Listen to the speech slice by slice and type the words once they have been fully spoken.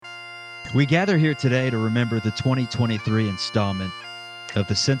We gather here today to remember the 2023 installment of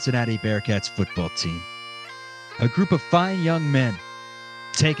the Cincinnati Bearcats football team. A group of fine young men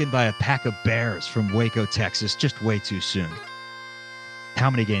taken by a pack of bears from Waco, Texas, just way too soon. How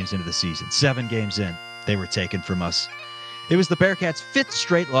many games into the season? 7 games in, they were taken from us. It was the Bearcats' 5th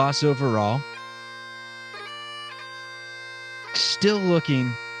straight loss overall. Still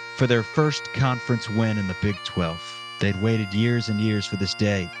looking for their first conference win in the Big 12. They'd waited years and years for this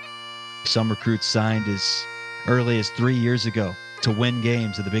day. Some recruits signed as early as 3 years ago to win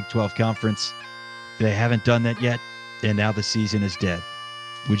games of the Big 12 Conference. They haven't done that yet, and now the season is dead.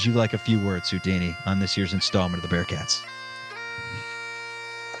 Would you like a few words, Houdini, on this year's installment of the Bearcats?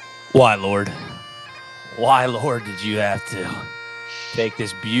 Why, Lord? Why, Lord, did you have to take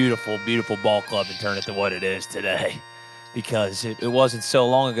this beautiful, beautiful ball club and turn it to what it is today? Because it wasn't so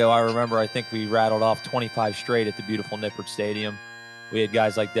long ago. I remember, I think we rattled off 25 straight at the beautiful Nippert Stadium. We had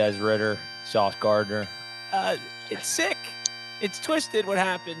guys like Des Ritter, Sauce Gardner. It's sick. It's twisted what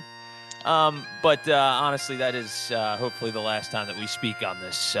happened. But honestly, that is hopefully the last time that we speak on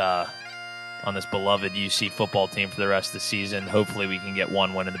this beloved UC football team for the rest of the season. Hopefully we can get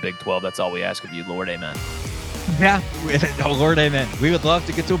one win in the Big 12. That's all we ask of you, Lord. Amen. Yeah, oh, Lord, amen. We would love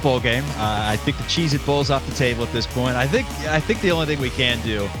to get to a bowl game. I think the Cheez-It Bowl's off the table at this point. I think the only thing we can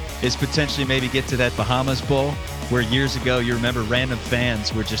do is potentially maybe get to that Bahamas Bowl, where years ago, you remember random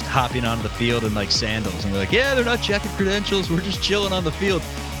fans were just hopping onto the field in like sandals. And they're like, yeah, they're not checking credentials. We're just chilling on the field.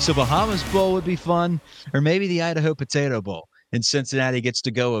 So Bahamas Bowl would be fun. Or maybe the Idaho Potato Bowl. And Cincinnati gets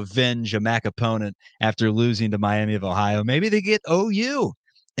to go avenge a MAC opponent after losing to Miami of Ohio. Maybe they get OU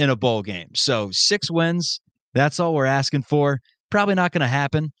in a bowl game. So 6 wins. That's all we're asking for. Probably not going to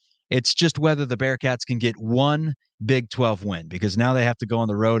happen. It's just whether the Bearcats can get one Big 12 win, because now they have to go on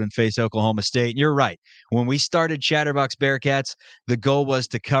the road and face Oklahoma State. And you're right. When we started Chatterbox Bearcats, the goal was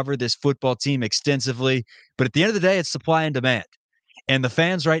to cover this football team extensively. But at the end of the day, it's supply and demand. And the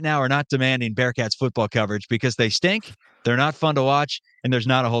fans right now are not demanding Bearcats football coverage because they stink, they're not fun to watch, and there's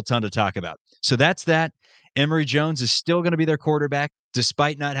not a whole ton to talk about. So that's that. Emory Jones is still going to be their quarterback,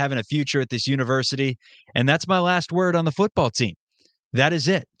 despite not having a future at this university. And that's my last word on the football team. That is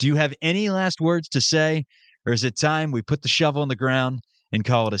it. Do you have any last words to say, or is it time we put the shovel in the ground and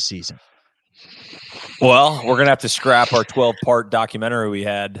call it a season? Well, we're going to have to scrap our 12-part documentary we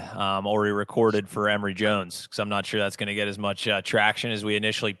had already recorded for Emory Jones, because I'm not sure that's going to get as much traction as we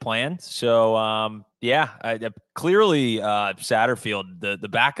initially planned. So, clearly Satterfield, the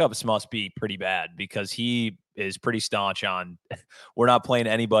backups must be pretty bad, because he is pretty staunch on we're not playing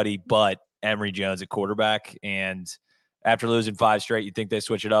anybody but Emory Jones at quarterback. And after losing 5 straight, you'd think they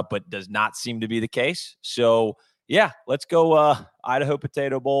switch it up, but does not seem to be the case. So, yeah, let's go Idaho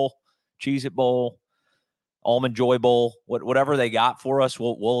Potato Bowl, Cheez-It Bowl, Almond Joy Bowl, whatever they got for us,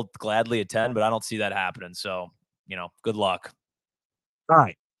 we'll gladly attend, but I don't see that happening. So, good luck. All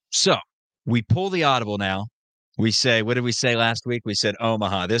right. So we pull the audible now. We say, what did we say last week? We said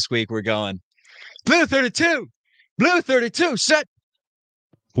Omaha. This week we're going Blue 32, Blue 32, set.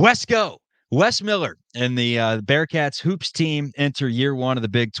 West go. Wes Miller and the Bearcats hoops team enter year 1 of the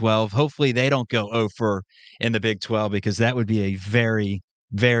Big 12. Hopefully they don't go 0-for in the Big 12, because that would be a very,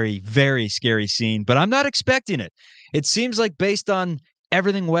 very, very scary scene. But I'm not expecting it. It seems like, based on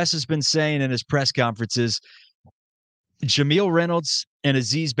everything Wes has been saying in his press conferences, Jamil Reynolds and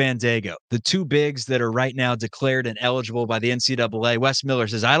Aziz Bandago, the 2 bigs that are right now declared and eligible by the NCAA, Wes Miller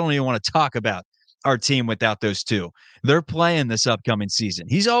says, I don't even want to talk about our team without those 2. They're playing this upcoming season.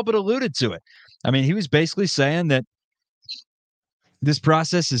 He's all but alluded to it. I mean, he was basically saying that this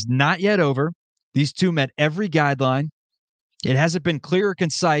process is not yet over. These 2 met every guideline. It hasn't been clear or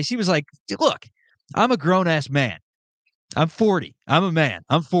concise. He was like, look, I'm a grown-ass man. I'm 40. I'm a man.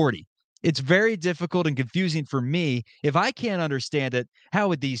 I'm 40. It's very difficult and confusing for me. If I can't understand it, how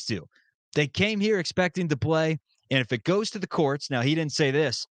would these 2? They came here expecting to play, and if it goes to the courts, now he didn't say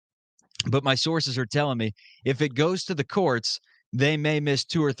this, but my sources are telling me if it goes to the courts, they may miss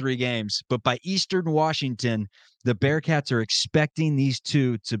 2 or 3 games. But by Eastern Washington, the Bearcats are expecting these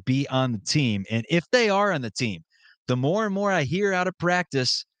 2 to be on the team. And if they are on the team, the more and more I hear out of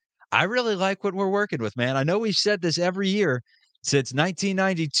practice, I really like what we're working with, man. I know we've said this every year since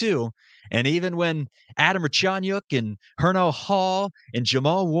 1992. And even when Adam Rachanyuk and Hernal Hall and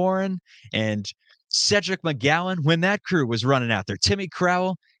Jamal Warren and Cedric McGowan, when that crew was running out there, Timmy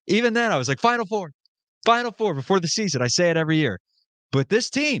Crowell, even then I was like, Final Four before the season. I say it every year. But this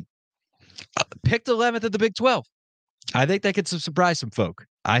team picked 11th at the Big 12. I think they can surprise some folk.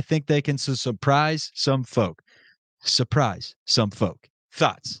 Surprise some folk.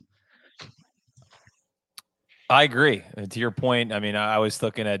 Thoughts? I agree. To your point, I mean, I was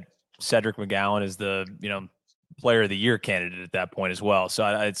looking at Cedric McGowan is the, player of the year candidate at that point as well. So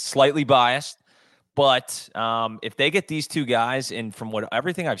it's slightly biased, but if they get these two guys, and from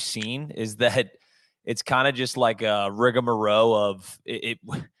everything I've seen is that it's kind of just like a rigmarole of it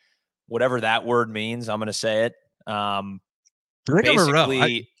whatever that word means. I'm going to say it. Rigmarole.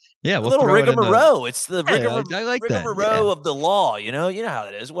 Basically, we'll a little throw it in rigmarole. It's the I like that. rigmarole of the law. You know how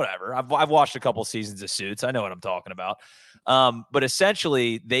it is. Whatever. I've watched a couple seasons of Suits. I know what I'm talking about. But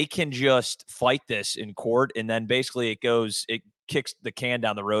essentially, they can just fight this in court, and then basically it kicks the can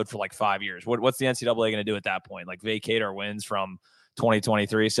down the road for like 5 years. What's the NCAA going to do at that point? Like vacate our wins from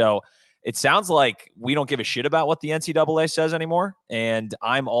 2023? So it sounds like we don't give a shit about what the NCAA says anymore, and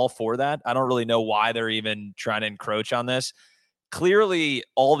I'm all for that. I don't really know why they're even trying to encroach on this. Clearly,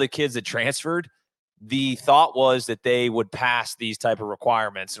 all the kids that transferred, the thought was that they would pass these type of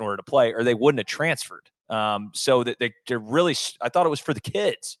requirements in order to play, or they wouldn't have transferred. So that they're really, I thought it was for the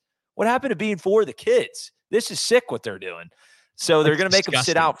kids. What happened to being for the kids? This is sick what they're doing. So they're going to make them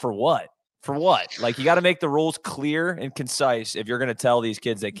sit out for what? For what? Like, you got to make the rules clear and concise if you're going to tell these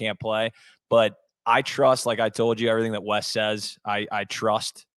kids they can't play. But I trust, like I told you, everything that Wes says, I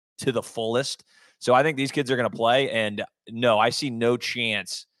trust to the fullest. So I think these kids are going to play. And no, I see no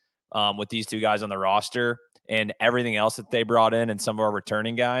chance with these two guys on the roster and everything else that they brought in and some of our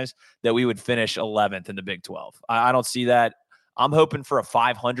returning guys that we would finish 11th in the Big 12. I don't see that. I'm hoping for a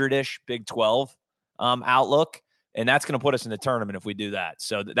 500-ish Big 12 outlook. And that's going to put us in the tournament if we do that.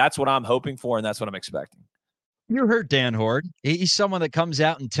 So that's what I'm hoping for, and that's what I'm expecting. You heard Dan Horde. He's someone that comes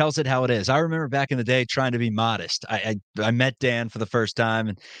out and tells it how it is. I remember back in the day trying to be modest. I met Dan for the first time,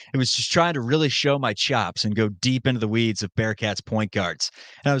 and it was just trying to really show my chops and go deep into the weeds of Bearcats point guards.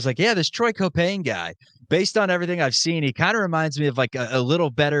 And I was like, yeah, this Troy Copain guy, based on everything I've seen, he kind of reminds me of like a little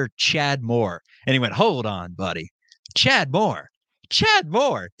better Chad Moore. And he went, hold on, buddy. Chad Moore.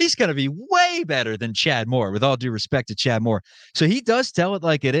 He's going to be way better than Chad Moore, with all due respect to Chad Moore. So he does tell it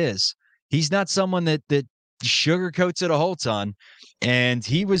like it is. He's not someone that sugarcoats it a whole ton. And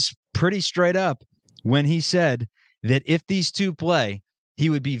he was pretty straight up when he said that if these two play, he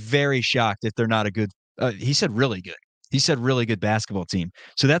would be very shocked if they're not a good, he said really good. He said really good basketball team.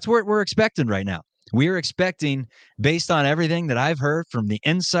 So that's what we're expecting right now. We are expecting, based on everything that I've heard from the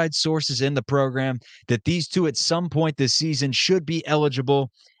inside sources in the program, that these two at some point this season should be eligible.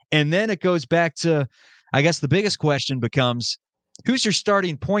 And then it goes back to, I guess the biggest question becomes, who's your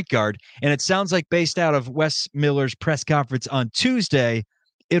starting point guard? And it sounds like, based out of Wes Miller's press conference on Tuesday,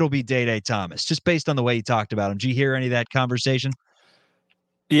 it'll be Day Thomas, just based on the way he talked about him. Did you hear any of that conversation?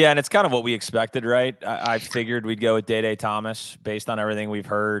 Yeah, and it's kind of what we expected, right? I figured we'd go with Day Thomas based on everything we've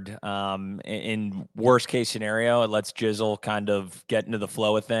heard. In worst case scenario, it lets Jizzle kind of get into the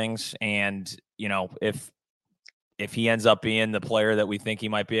flow of things. And, if he ends up being the player that we think he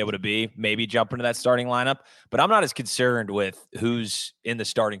might be able to be, maybe jump into that starting lineup. But I'm not as concerned with who's in the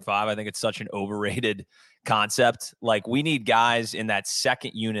starting five. I think it's such an overrated concept. Like, we need guys in that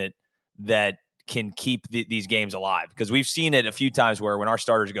second unit that can keep these games alive, because we've seen it a few times where when our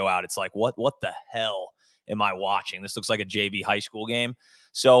starters go out, it's like, what the hell am I watching? This looks like a JV high school game.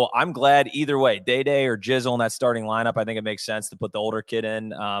 So I'm glad either way, Day or Jizzle in that starting lineup. I think it makes sense to put the older kid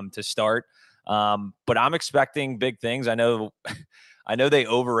in to start. But I'm expecting big things. I know they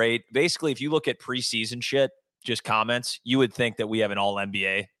overrate. Basically, if you look at preseason shit, just comments, you would think that we have an all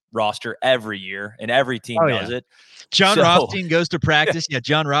NBA roster every year, and every team does it. John Rothstein goes to practice. Yeah,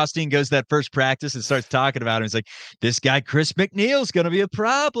 John Rothstein goes to that first practice and starts talking about him. He's like, this guy, Chris McNeil's going to be a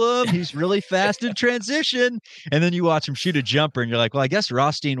problem. He's really fast in transition. And then you watch him shoot a jumper, and you're like, well, I guess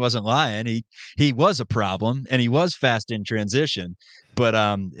Rothstein wasn't lying. He was a problem, and he was fast in transition, but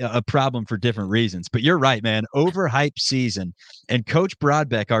a problem for different reasons. But you're right, man. Overhyped season. And Coach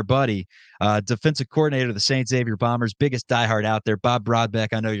Broadbeck, our buddy, defensive coordinator of the St. Xavier Bombers, biggest diehard out there. Bob Broadbeck,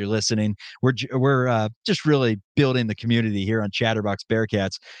 I know you're listening. We're just really building the community here on Chatterbox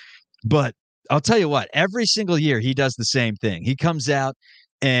Bearcats. But I'll tell you what, every single year he does the same thing. He comes out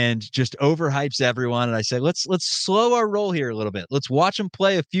and just overhypes everyone. And I say, let's slow our roll here a little bit. Let's watch them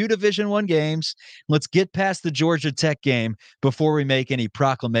play a few Division I games. Let's get past the Georgia Tech game before we make any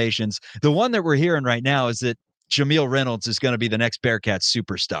proclamations. The one that we're hearing right now is that Jameel Reynolds is going to be the next Bearcats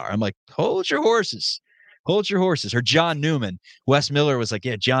superstar. I'm like, hold your horses. Or John Newman. Wes Miller was like,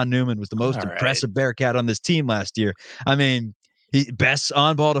 yeah, John Newman was the most impressive Bearcat on this team last year. I mean, best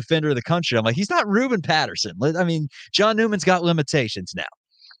on-ball defender of the country. I'm like, he's not Ruben Patterson. I mean, John Newman's got limitations now.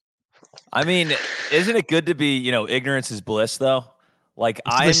 I mean, isn't it good to be, ignorance is bliss, though? Like,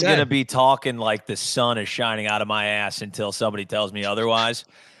 I'm going to be talking like the sun is shining out of my ass until somebody tells me otherwise.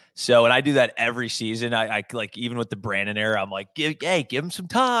 So, and I do that every season. I like, even with the Brandon era, I'm like, give him some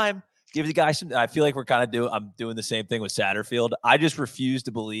time. give the guy some. I feel like I'm doing the same thing with Satterfield. I just refuse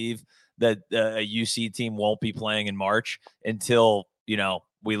to believe that a UC team won't be playing in March until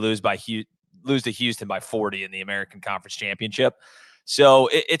we lose to Houston by 40 in the American Conference Championship. So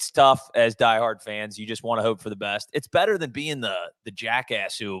it's tough as diehard fans. You just want to hope for the best. It's better than being the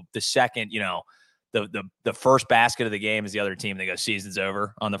jackass who the second the first basket of the game is the other team. They go, season's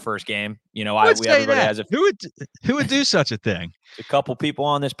over on the first game. Everybody has who would do such a thing? A couple people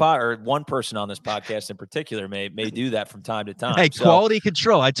on this pod, or one person on this podcast in particular, may do that from time to time. Hey, quality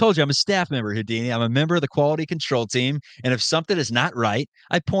control. I told you I'm a staff member, Houdini. I'm a member of the quality control team. And if something is not right,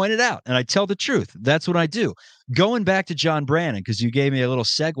 I point it out and I tell the truth. That's what I do. Going back to John Brannon, because you gave me a little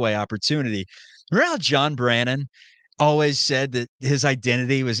segue opportunity. Remember how John Brannon always said that his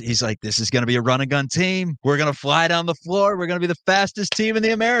identity was, he's like, this is going to be a run and gun team. We're going to fly down the floor. We're going to be the fastest team in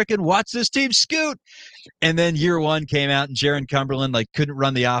the American. Watch this team scoot. And then year one came out and Jaron Cumberland couldn't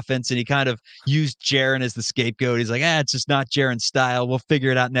run the offense, and he kind of used Jaron as the scapegoat. He's like, it's just not Jaron's style. We'll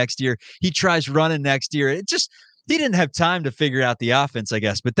figure it out next year. He tries running next year. He didn't have time to figure out the offense, I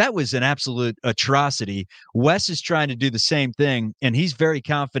guess, but that was an absolute atrocity. Wes is trying to do the same thing, and he's very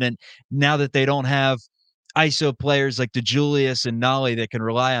confident now that they don't have ISO players like DeJulius and Nolly that can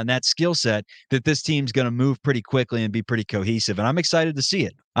rely on that skill set, that this team's going to move pretty quickly and be pretty cohesive. And I'm excited to see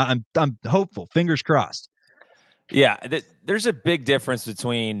it. I'm hopeful. Fingers crossed. Yeah, there's a big difference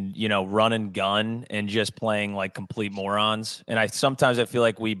between, run and gun and just playing like complete morons. And sometimes I feel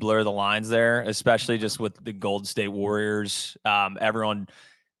like we blur the lines there, especially just with the Golden State Warriors. Everyone,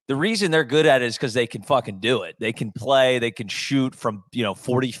 the reason they're good at it is because they can fucking do it. They can play, they can shoot from,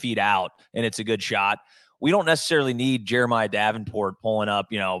 40 feet out, and it's a good shot. We don't necessarily need Jeremiah Davenport pulling up,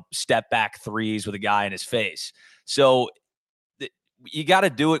 step back threes with a guy in his face. So you got to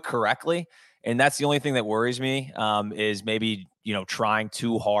do it correctly. And that's the only thing that worries me is maybe, trying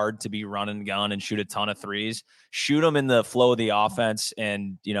too hard to be run and gun and shoot a ton of threes. Shoot them in the flow of the offense.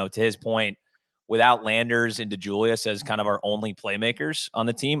 And, to his point, without Landers and DeJulius as kind of our only playmakers on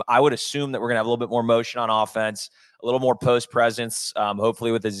the team, I would assume that we're going to have a little bit more motion on offense, a little more post presence,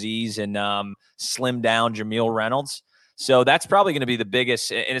 hopefully with Aziz and slim down Jameel Reynolds. So that's probably going to be the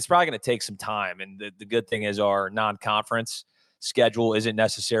biggest, and it's probably going to take some time. And the good thing is our non-conference schedule isn't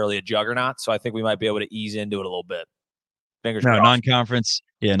necessarily a juggernaut. So I think we might be able to ease into it a little bit. Fingers crossed. Non-conference.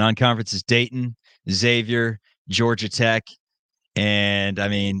 Yeah, non-conference is Dayton, Xavier, Georgia Tech. And I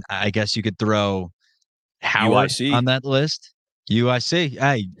mean, I guess you could throw Howard UIC on that list. UIC.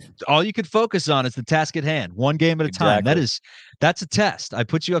 Hey, all you could focus on is the task at hand, one game at a time. That's a test. I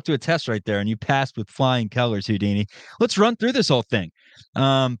put you up to a test right there, and you passed with flying colors, Houdini. Let's run through this whole thing.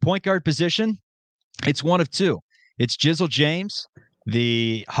 Point guard position, it's one of two. It's Jizzle James,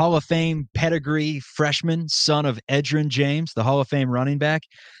 the Hall of Fame pedigree freshman, son of Edgerrin James, the Hall of Fame running back.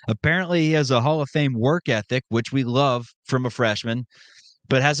 Apparently, he has a Hall of Fame work ethic, which we love from a freshman,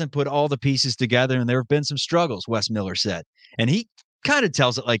 but hasn't put all the pieces together, and there have been some struggles, Wes Miller said. And he kind of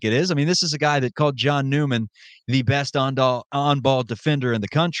tells it like it is. I mean, this is a guy that called John Newman the best on-ball defender in the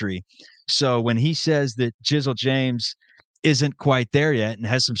country. So when he says that Jizzle James isn't quite there yet and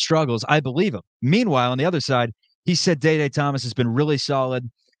has some struggles, I believe him. Meanwhile, on the other side, he said Day Thomas has been really solid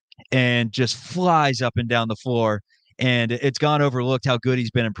and just flies up and down the floor. And it's gone overlooked how good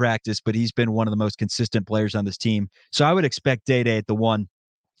he's been in practice, but he's been one of the most consistent players on this team. So I would expect Day at the one.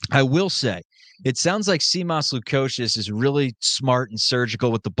 I will say, it sounds like Simas Lukosius is really smart and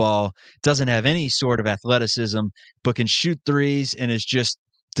surgical with the ball, doesn't have any sort of athleticism, but can shoot threes and is just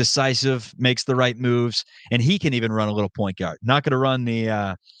decisive, makes the right moves, and he can even run a little point guard. Not going to run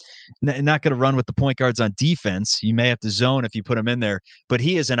with the point guards on defense. You may have to zone if you put him in there, but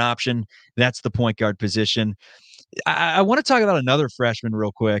he is an option. That's the point guard position. I want to talk about another freshman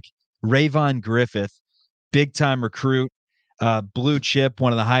real quick, Rayvon Griffith, big-time recruit, blue chip,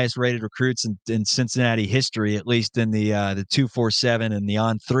 one of the highest-rated recruits in Cincinnati history, at least in the 247 and the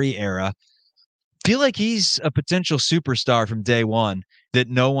on-3 era. Feel like he's a potential superstar from day one that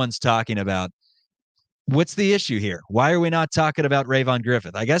no one's talking about. What's the issue here? Why are we not talking about Rayvon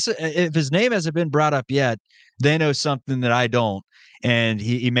Griffith? I guess if his name hasn't been brought up yet, they know something that I don't. And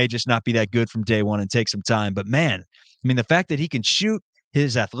he may just not be that good from day one and take some time. But, man, I mean, the fact that he can shoot,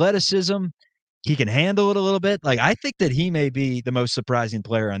 his athleticism, he can handle it a little bit. Like, I think that he may be the most surprising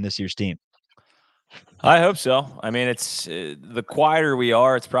player on this year's team. I hope so. I mean, it's the quieter we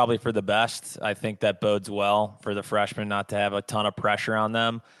are, it's probably for the best. I think that bodes well for the freshmen not to have a ton of pressure on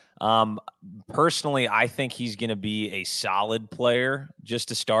them. Um, Personally, I think he's going to be a solid player just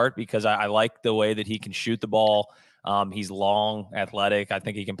to start because I like the way that he can shoot the ball. He's long, athletic. I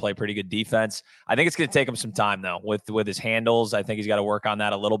think he can play pretty good defense. I think it's going to take him some time though with his handles. I think he's got to work on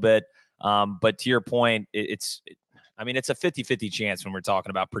that a little bit. But to your point, I mean, it's a 50-50 chance when we're talking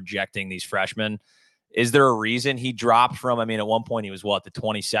about projecting these freshmen. Is there a reason he dropped from? I mean, at one point he was the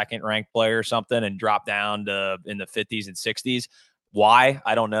 22nd ranked player or something, and dropped down to in the 50s and 60s. Why?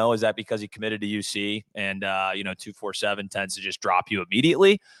 I don't know. Is that because he committed to UC and 247 tends to just drop you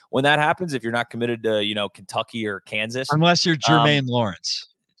immediately when that happens if you're not committed to Kentucky or Kansas, Unless you're Jermaine Lawrence.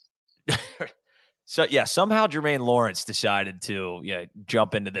 So yeah, somehow Jermaine Lawrence decided to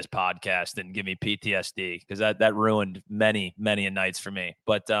jump into this podcast and give me PTSD because that ruined many nights for me.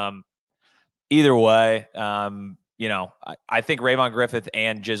 But either way, I think Rayvon Griffith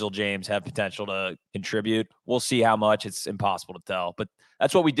and Jizzle James have potential to contribute. We'll see how much. It's impossible to tell, but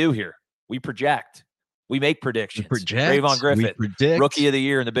that's what we do here. We project. We make predictions. Rayvon Griffith, Rookie of the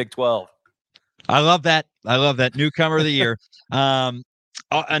Year in the Big 12. I love that. Newcomer of the year.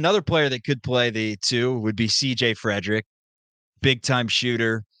 Another player that could play the two would be CJ Frederick, big time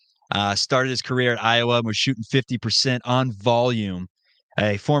shooter. Started his career at Iowa and was shooting 50% on volume.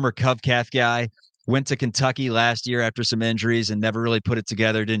 A former Cov-Cath guy, went to Kentucky last year after some injuries and never really put it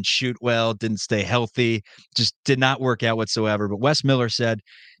together. Didn't shoot well, didn't stay healthy, just did not work out whatsoever. But Wes Miller said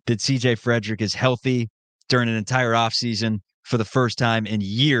that CJ Frederick is healthy during an entire offseason for the first time in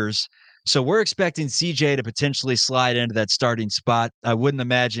years. So we're expecting CJ to potentially slide into that starting spot. I wouldn't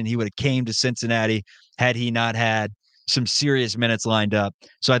imagine he would have came to Cincinnati had he not had some serious minutes lined up.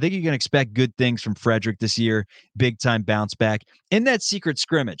 So I think you can expect good things from Frederick this year. Big time bounce back. In that secret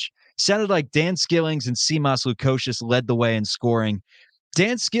scrimmage, sounded like Dan Skillings and Simas Lukosius led the way in scoring.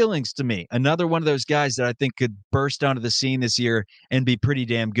 Dan Skillings, to me, another one of those guys that I think could burst onto the scene this year and be pretty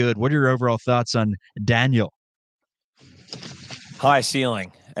damn good. What are your overall thoughts on Daniel? High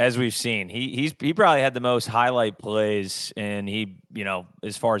ceiling, as we've seen. He probably had the most highlight plays, and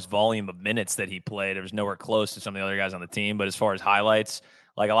as far as volume of minutes that he played, it was nowhere close to some of the other guys on the team. But as far as highlights,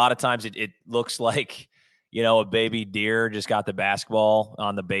 like a lot of times it looks like a baby deer just got the basketball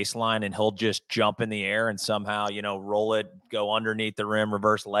on the baseline and he'll just jump in the air and somehow roll it, go underneath the rim,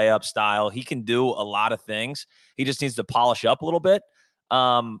 reverse layup style. He can do a lot of things. He just needs to polish up a little bit.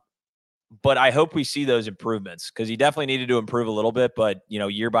 But I hope we see those improvements because he definitely needed to improve a little bit. But,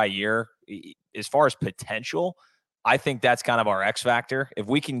 year by year, as far as potential, I think that's kind of our X factor. If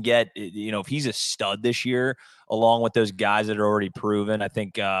we can get, if he's a stud this year, along with those guys that are already proven, I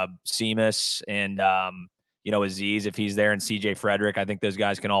think Simas and, Aziz, if he's there, and CJ Frederick, I think those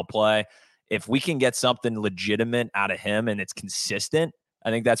guys can all play. If we can get something legitimate out of him and it's consistent, I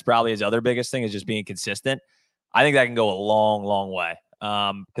think that's probably his other biggest thing is just being consistent. I think that can go a long, long way.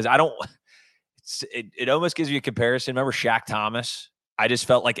 Because it almost gives you a comparison. Remember Shaq Thomas? I just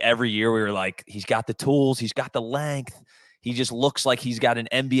felt like every year we were like, he's got the tools, he's got the length, he just looks like he's got an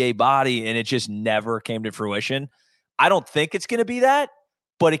NBA body, and it just never came to fruition. I don't think it's going to be that,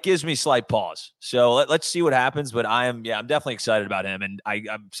 but it gives me slight pause. So let's see what happens. But I'm definitely excited about him, and I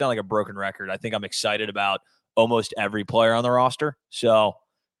sound like a broken record. I think I'm excited about almost every player on the roster. So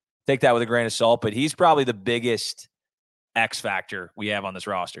take that with a grain of salt, but he's probably the biggest X factor we have on this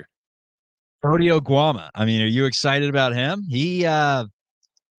roster. Rodeo Guama. I mean, are you excited about him? He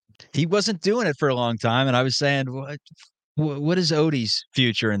wasn't doing it for a long time, and I was saying, what is Odie's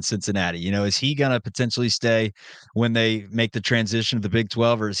future in Cincinnati? Is he going to potentially stay when they make the transition to the Big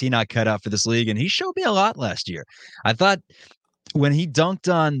 12, or is he not cut out for this league? And he showed me a lot last year. I thought when he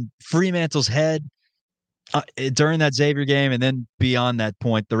dunked on Fremantle's head during that Xavier game and then beyond that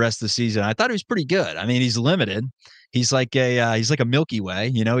point the rest of the season, I thought he was pretty good. I mean, he's limited. He's like a Milky Way.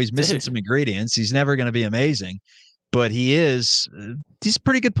 He's missing some ingredients. He's never going to be amazing, but he's a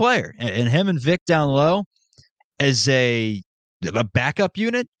pretty good player. And him and Vic down low as a backup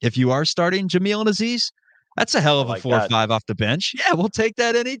unit, if you are starting Jamil and Aziz, that's a hell of a 4 or 5 off the bench. Yeah, we'll take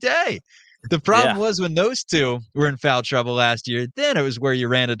that any day. The problem was when those two were in foul trouble last year, then it was where you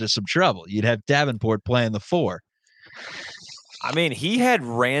ran into some trouble. You'd have Davenport playing the 4. I mean, he had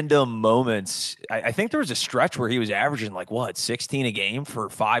random moments. I think there was a stretch where he was averaging 16 a game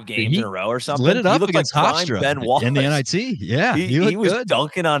for 5 games in a row or something. Lit it up against like Hofstra Ben Wallace in the NIT. Yeah, he was good.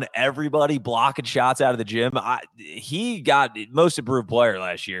 Dunking on everybody, blocking shots out of the gym. He got most improved player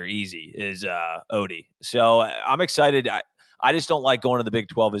last year. Easy is Odie. So I'm excited. I just don't like going to the Big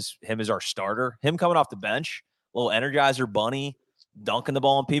 12 as him as our starter. Him coming off the bench, little Energizer Bunny. dunking the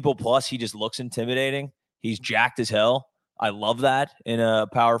ball on people. Plus, he just looks intimidating. He's jacked as hell. I love that in a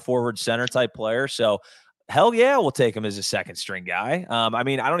power forward center type player. So, hell yeah, we'll take him as a second string guy. I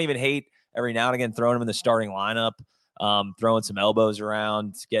mean, I don't even hate every now and again throwing him in the starting lineup, throwing some elbows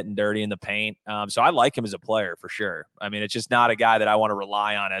around, getting dirty in the paint. So I like him as a player for sure. I mean, it's just not a guy that I want to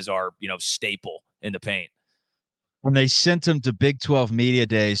rely on as our, staple in the paint. When they sent him to Big 12 media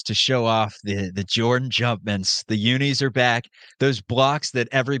days to show off the Jordan Jumpmans, the unis are back. Those blocks that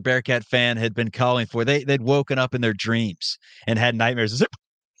every Bearcat fan had been calling for, they'd woken up in their dreams and had nightmares. The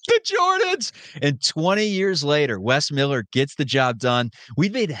Jordans. And 20 years later, Wes Miller gets the job done.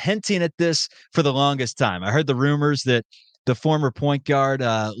 We've been hinting at this for the longest time. I heard the rumors that the former point guard,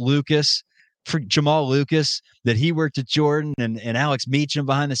 Jamal Lucas, that he worked at Jordan, and Alex Meacham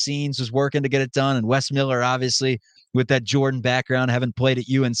behind the scenes was working to get it done. And Wes Miller, obviously, with that Jordan background, having played at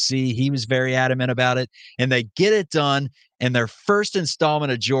UNC, he was very adamant about it. And they get it done. And their first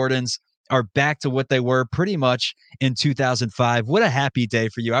installment of Jordans are back to what they were pretty much in 2005. What a happy day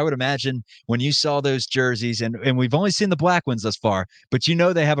for you. I would imagine when you saw those jerseys, and we've only seen the black ones thus far, but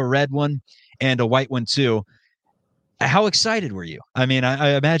they have a red one and a white one too. How excited were you? I mean,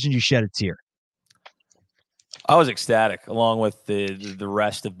 I imagine you shed a tear. I was ecstatic, along with the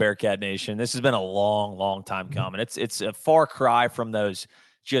rest of Bearcat Nation. This has been a long, long time coming. It's a far cry from those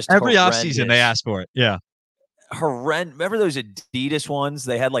just every offseason they asked for it. Yeah. Horrendous. Remember those Adidas ones?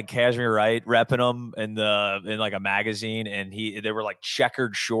 They had like Cashmere Wright repping them in like a magazine, and they were like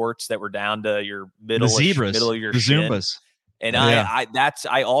checkered shorts that were down to your middle of your shin. Zumbas. And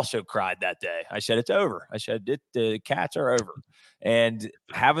I also cried that day. I said, it's over. I said, the Cats are over. And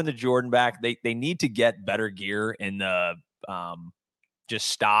having the Jordan back, they need to get better gear in the just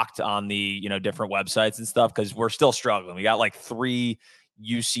stocked on the different websites and stuff, because we're still struggling. We got like 3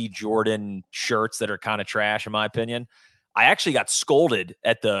 UC Jordan shirts that are kind of trash, in my opinion. I actually got scolded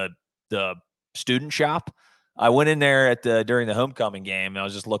at the student shop. I went in there during the homecoming game, and I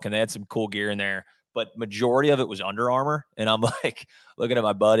was just looking. They had some cool gear in there, but majority of it was Under Armour. And I'm like looking at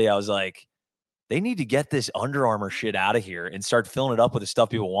my buddy. I was like, they need to get this Under Armour shit out of here and start filling it up with the stuff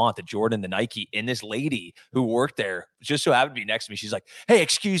people want, the Jordan, the Nike. And this lady who worked there just so happened to be next to me. She's like, hey,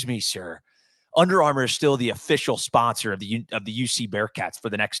 excuse me, sir. Under Armour is still the official sponsor of the UC Bearcats for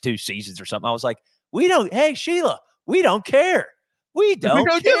the next 2 seasons or something. I was like, hey, Sheila, we don't care. We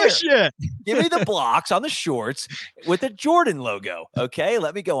don't give a shit. Give me the blocks on the shorts with a Jordan logo. Okay,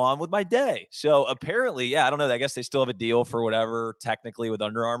 let me go on with my day. So apparently, I don't know. I guess they still have a deal for whatever technically with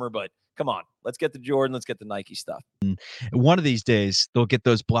Under Armour, but come on, let's get the Jordan. Let's get the Nike stuff. One of these days, they'll get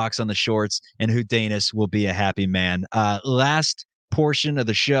those blocks on the shorts, and Houdanis will be a happy man. Last portion of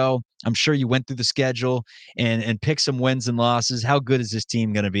the show, I'm sure you went through the schedule and picked some wins and losses. How good is this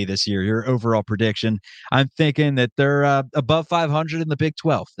team going to be this year? Your overall prediction? I'm thinking that they're above 500 in the Big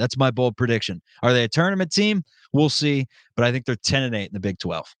 12. That's my bold prediction. Are they a tournament team? We'll see, but I think they're 10-8 in the Big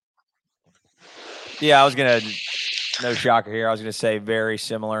 12. Yeah, I was going to, no shocker here, I was going to say very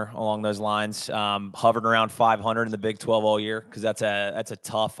similar along those lines. Hovering around 500 in the Big 12 all year, because that's a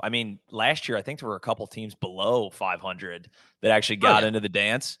tough. I mean, last year I think there were a couple teams below 500 that actually got into the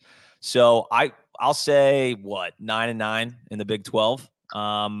dance. So I'll say 9-9 in the Big 12.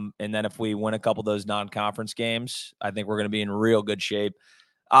 And then if we win a couple of those non-conference games, I think we're going to be in real good shape.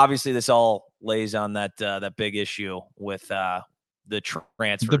 Obviously, this all lays on that big issue with the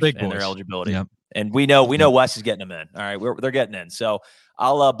transfers and their eligibility. Yep. And we know Wes is getting them in. All right, they're getting in. So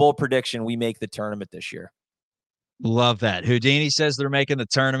I'll bold prediction, we make the tournament this year. Love that. Houdini says they're making the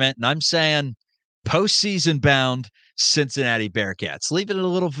tournament, and I'm saying postseason bound Cincinnati Bearcats. Leave it a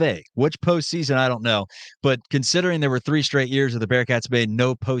little vague. Which postseason, I don't know. But considering there were 3 straight years of the Bearcats made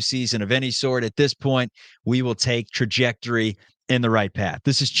no postseason of any sort, at this point, we will take trajectory in the right path.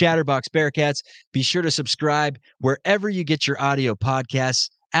 This is Chatterbox Bearcats. Be sure to subscribe wherever you get your audio podcasts.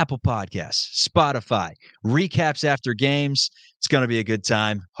 Apple Podcasts, Spotify, recaps after games. It's going to be a good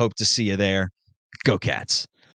time. Hope to see you there. Go Cats.